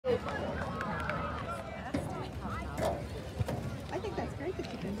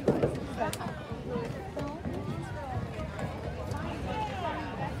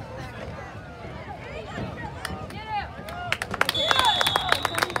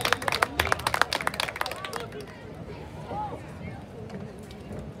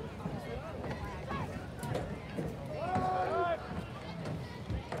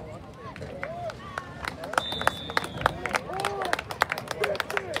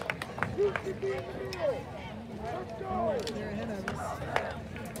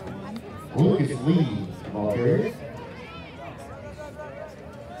Lucas leads the ball carriers.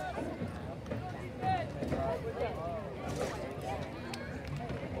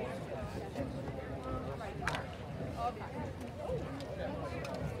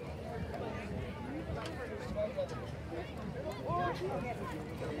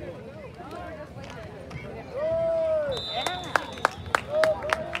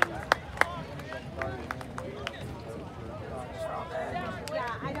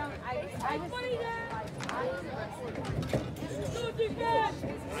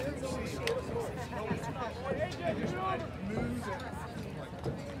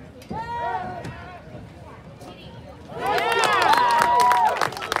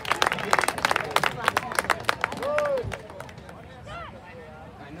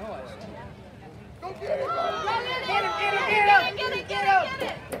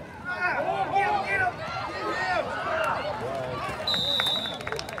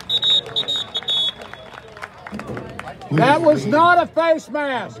 That was not a face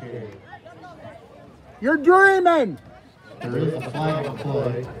mask. You're dreaming. There is a flag on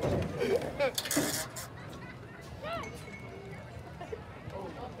play.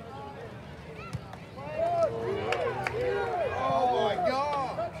 Oh my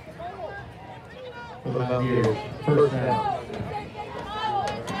God! For the Mountaineers, first down.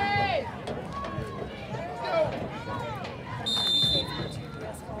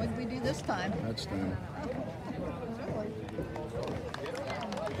 What did we do this time? Touchdown.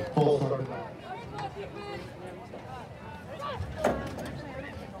 Full circle.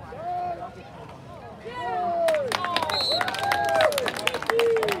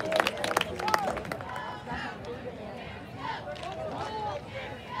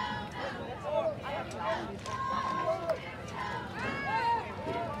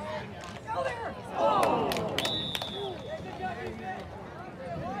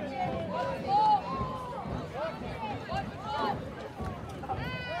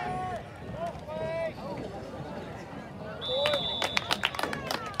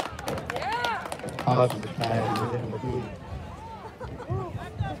 Hudson pass is incomplete.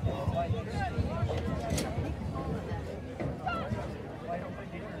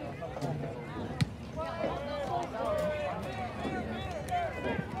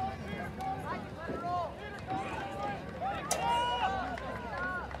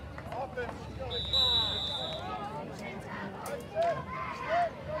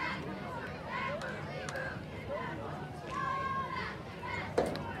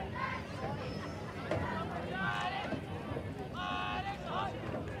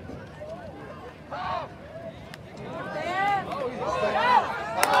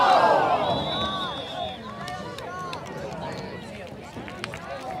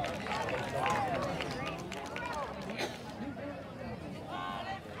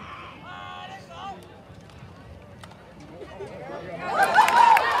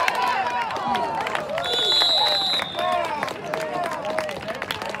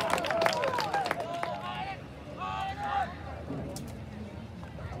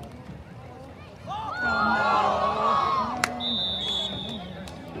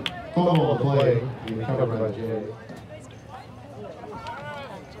 Fumble the play, being recovered by Jay.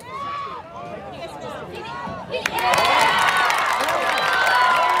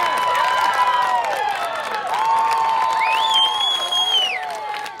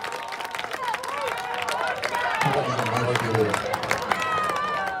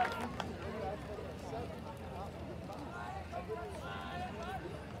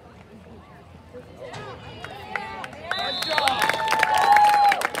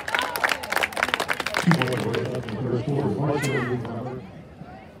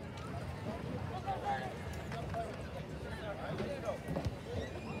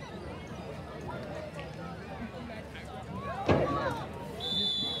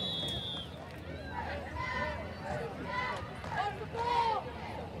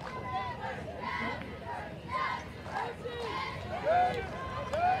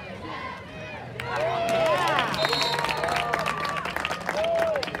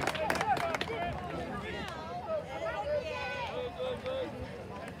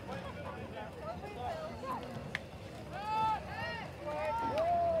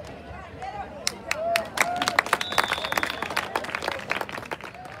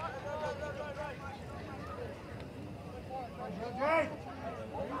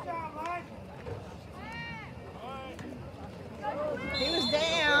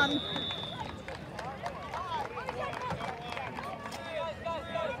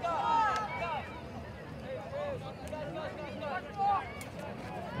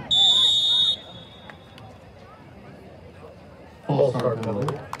 False start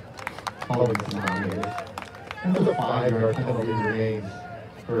penalty. Holding some meters. And the 5-yard penalty remains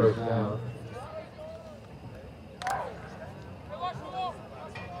first down.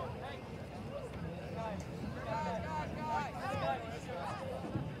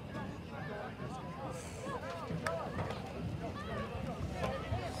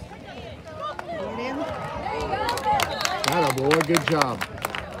 Atta boy, good job,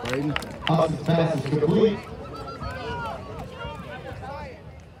 Braden. Hudson's pass is complete.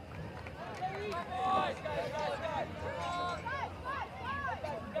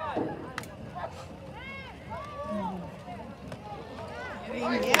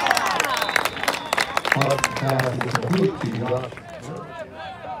 Hudson's pass is complete to Josh.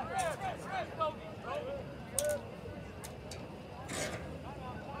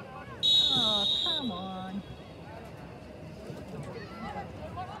 Oh, come on.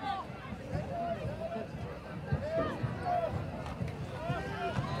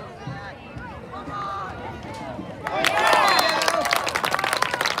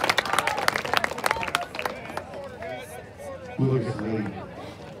 Lucas lead.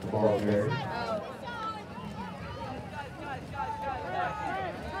 The ball carried.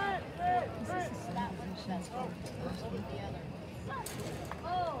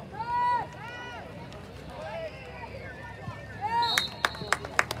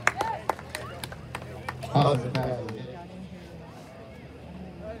 Hudson's pass is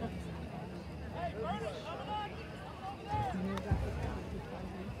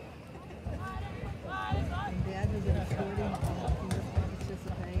Dad was in a sorting and he was going to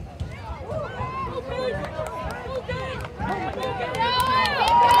participate.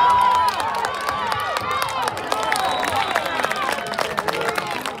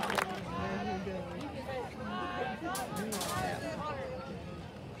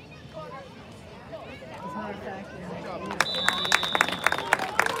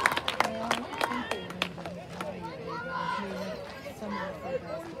 As a matter of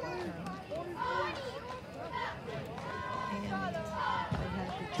fact,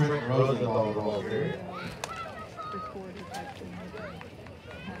 Trent Rosenthal, the ball carrier. recorded that they had that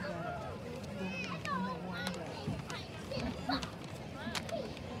when they warmed up.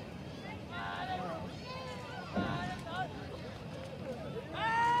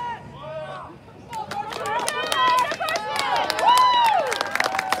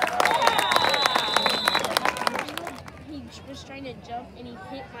 He was trying to jump and he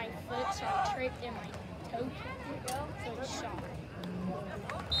hit my foot, so I tripped and my toe kicked it, so it shot.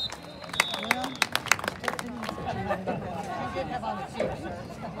 Well,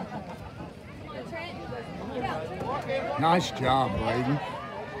 Nice job, Braden.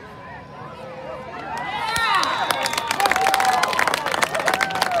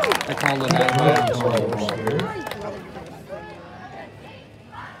 They call it that way.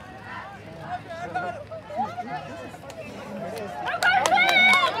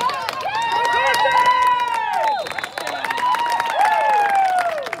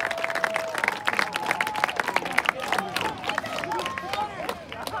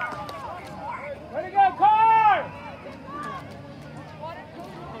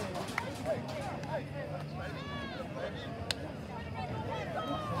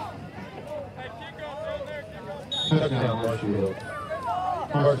 Touchdown, Westfield.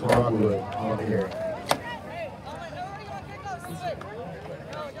 Carson Rockwood on the carry.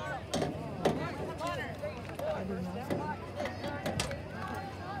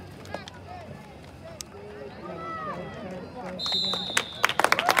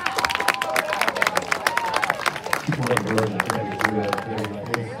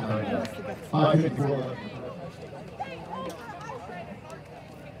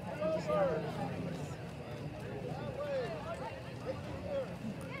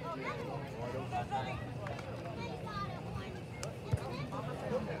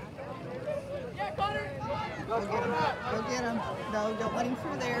 Go get him. No, don't let him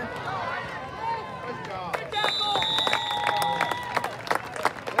through there.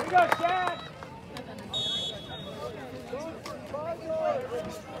 There you go, Shaq.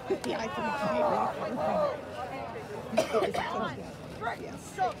 Yeah, I think it's ready for him. Yes.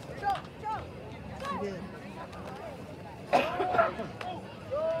 He did.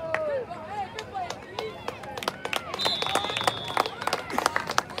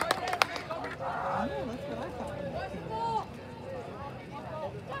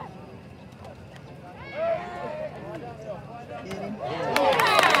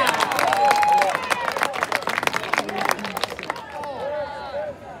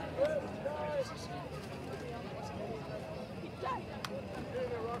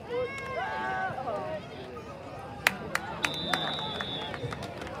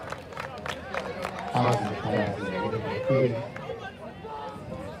 positive passes. Including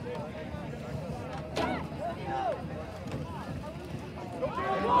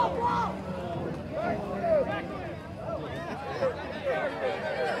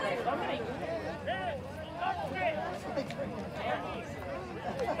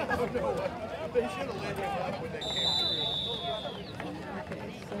They should have let him up when they came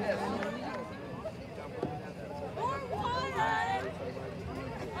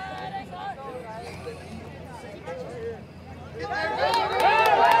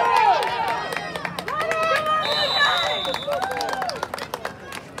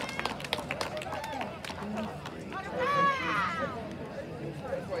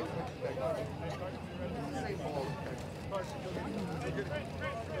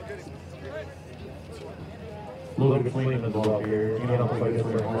a little bit between them as well here. You know, if I guess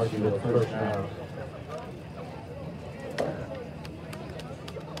we're going to the first round.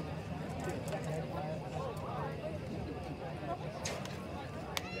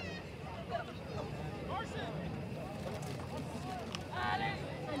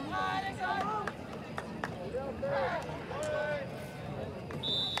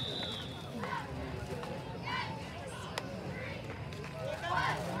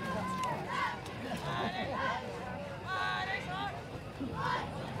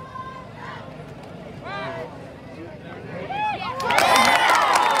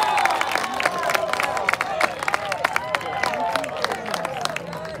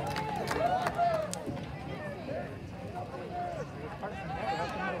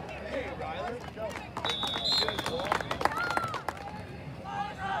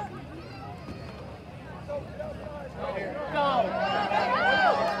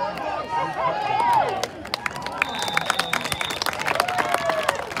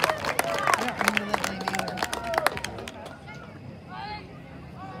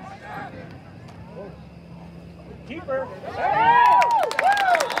 Keeper.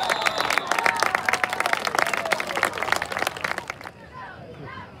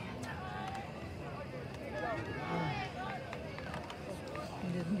 He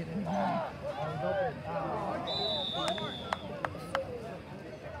didn't get any money.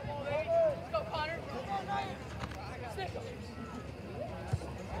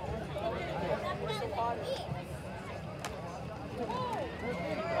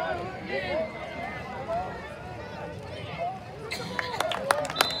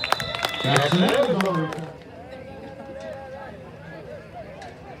 Jackson Evans over.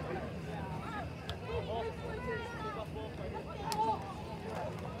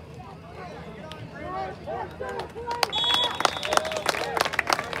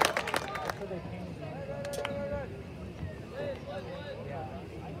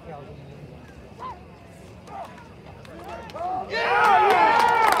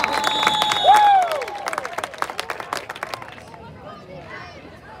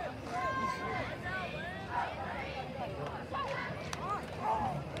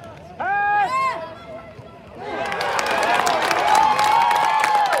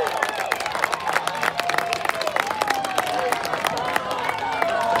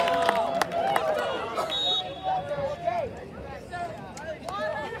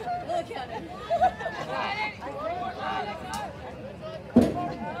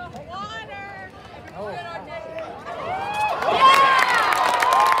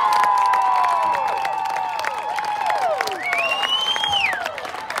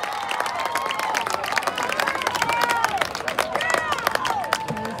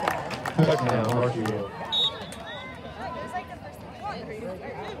 Touchdown, Marshall.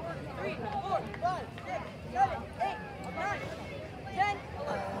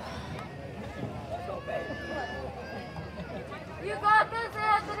 You got this,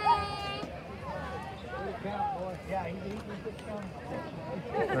 Anthony! Yeah, he good count.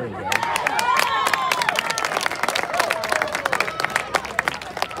 There you go.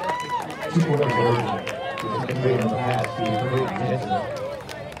 Two-point conversion. Just completing the pass. He really missed it.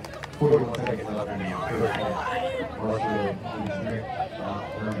 41 seconds left in the first half. Marshall leads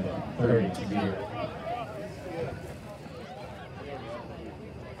Vernon 30-0.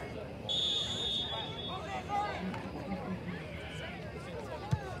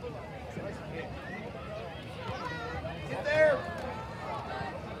 Get there!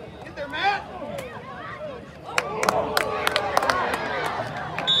 Get there, Matt!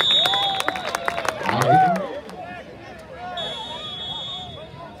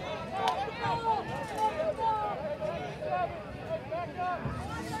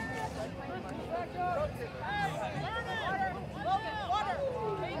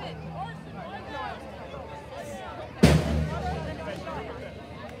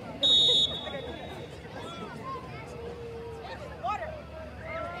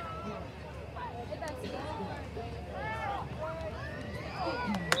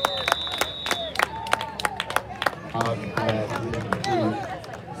 Positive pass is incomplete.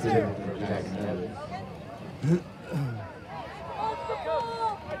 Zero for Jackson Evans.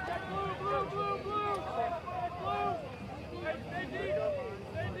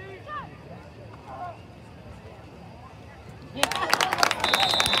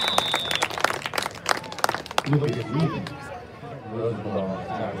 Look at me. Rosenball,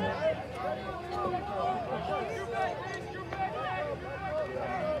 timeout.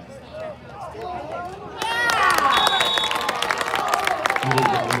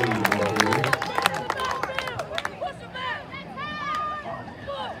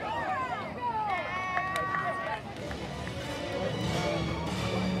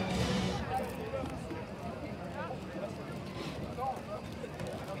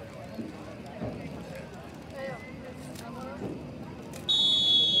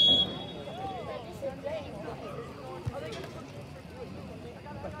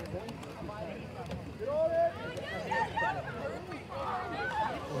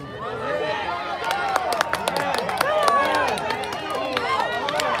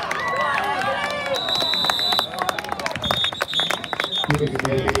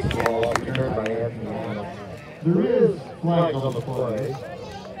 There is flags on the play.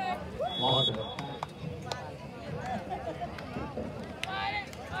 Lock it up.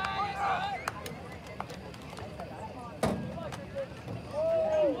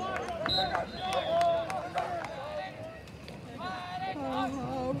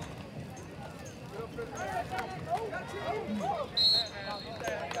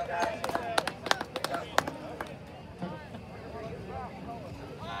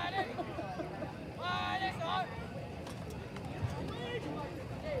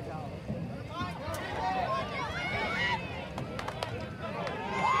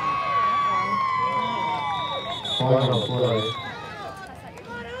 Final play.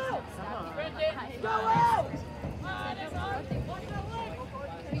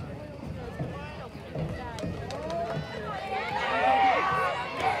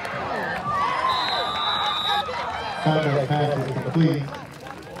 Contact pass is complete.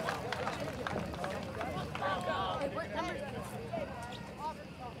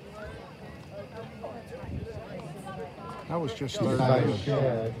 That was just Side third.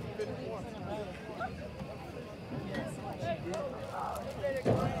 shed.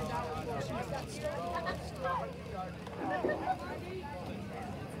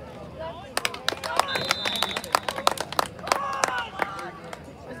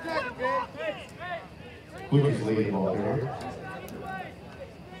 Lucas leading ball here.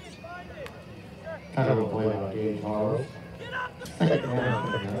 Kind of a play by Gage Harlow. Second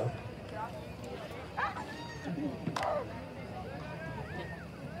down coming up.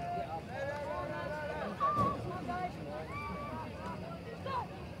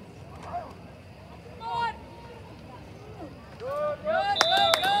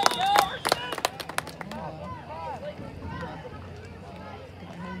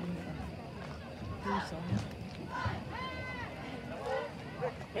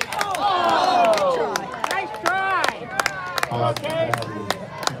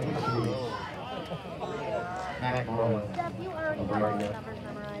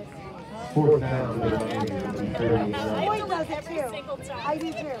 Fourth down. Floyd does it too. I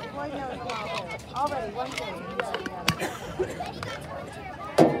do too. Floyd knows about it. Already, one thing.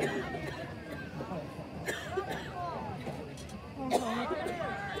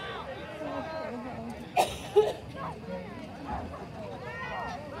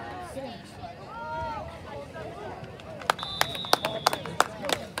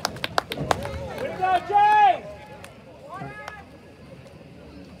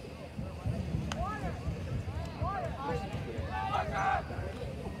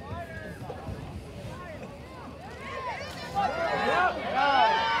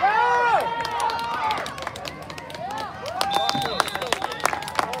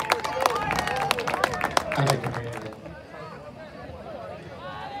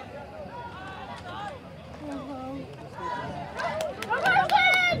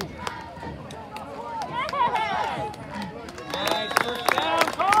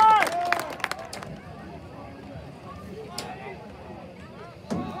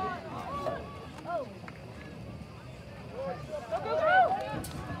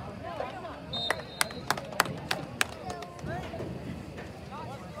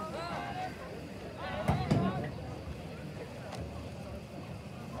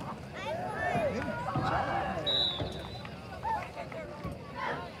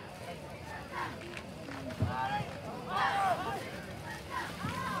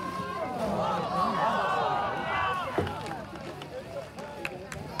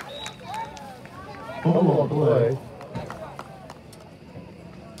 Fumble on play.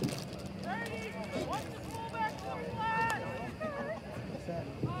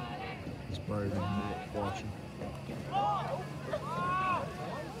 It's Braden watching.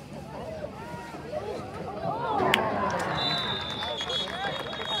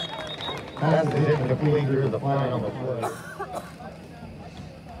 Pass is incomplete through the flag on the play.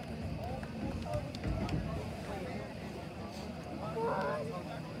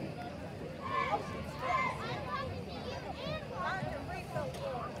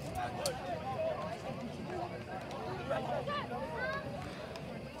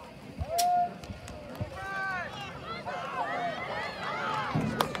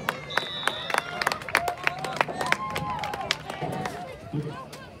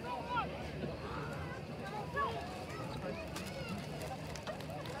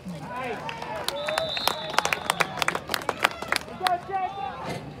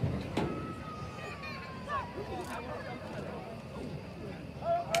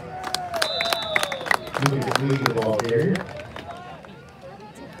 Lead the ball carrier.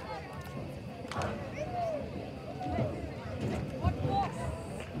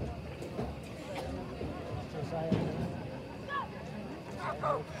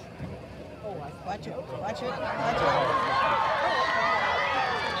 Watch it, watch it, watch it.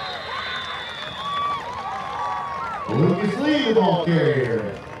 Lucas Lee, the ball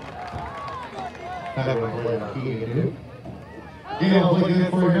carrier. That one play on Keegan. Gail play good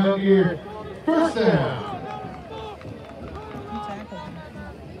for down here. First down.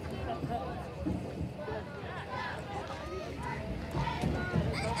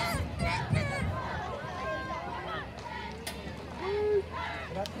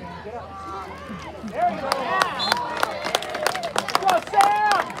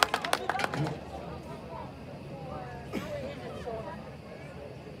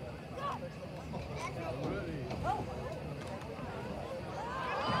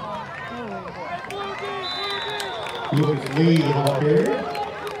 Lucas Lee, the ball carrier.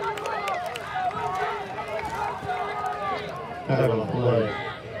 That one play.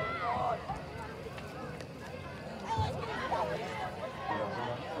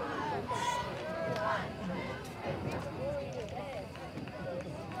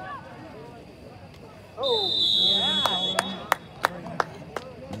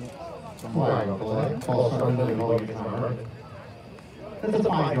 Flag on play. False start, no ball gets on. That's a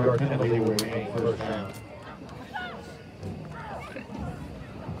 5-yard penalty will remain first down.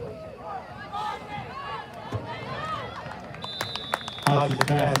 Hodge's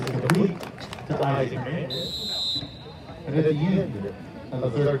pass is complete to Isaac Maynard. And at the end of the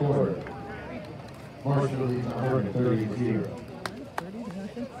third quarter, Marshall leads Vernon 30-0.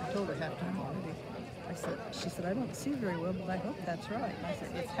 30-0. I told her halftime already. She said, I don't see very well, but I hope that's right. I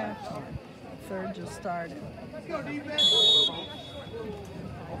said, it's halftime. Third just started. Let's go, defense.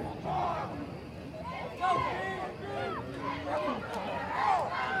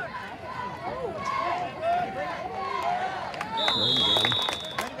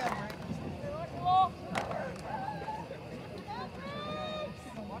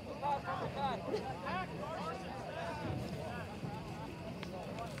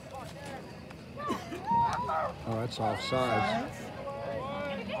 Oh, that's offsides.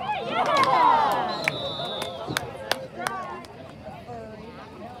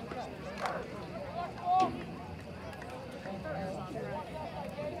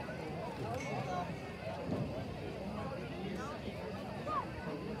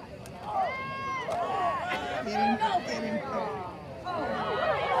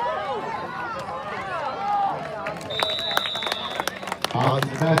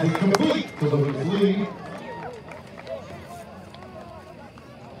 Hodge's pass is complete to Lucas Lee.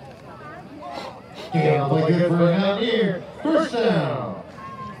 Gail play good for a down here. First down.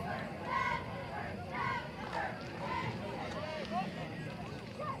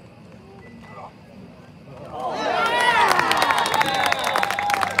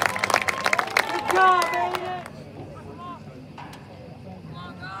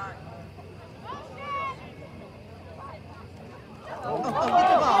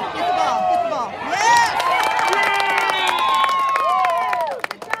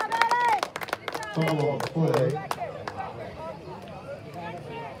 Fumble on the play.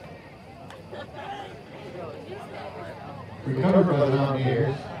 Recovered by the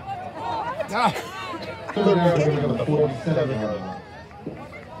Mountaineers. Third down, going on the 47-yard line.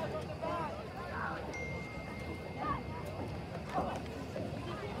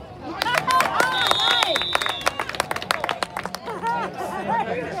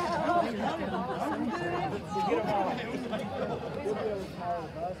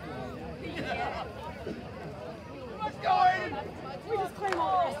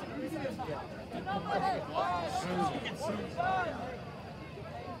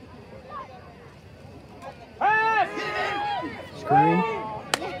 Screen.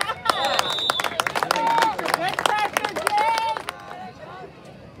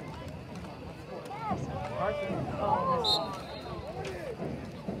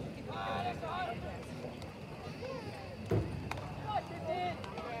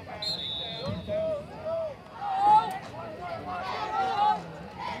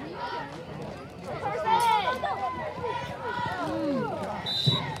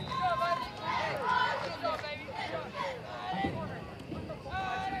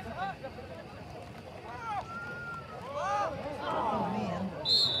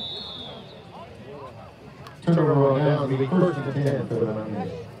 Turnover on downs will be first and 10 for the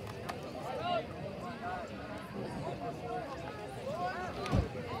Monkeys.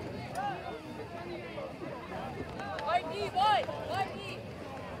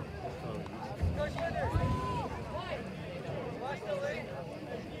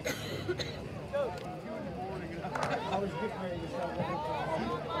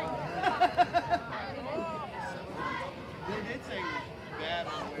 They did say it was bad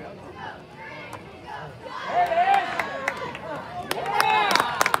on the way up.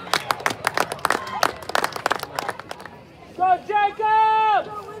 Go, Jacob!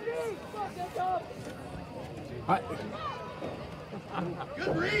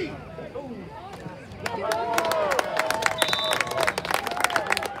 Good read.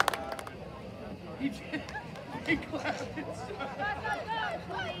 He clapped it.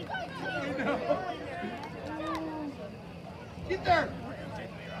 I know. Get there.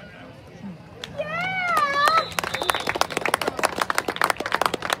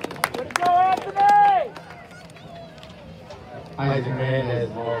 Way to go, Anthony! Isaac Hernandez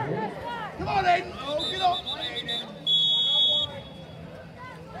ball here. Come on, Aiden. Oh, get up, Aiden.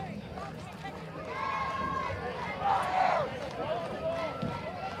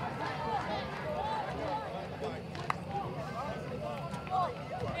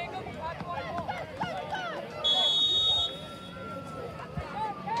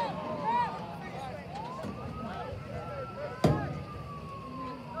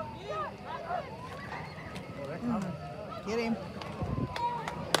 Get him.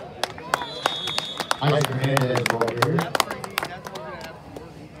 Isaac Hernandez ball here. That's what we're going to have to work.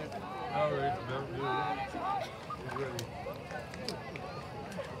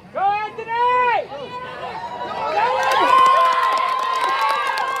 Go, Anthony!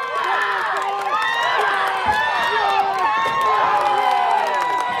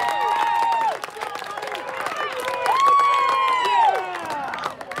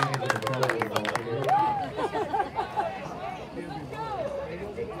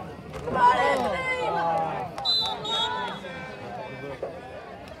 Come on,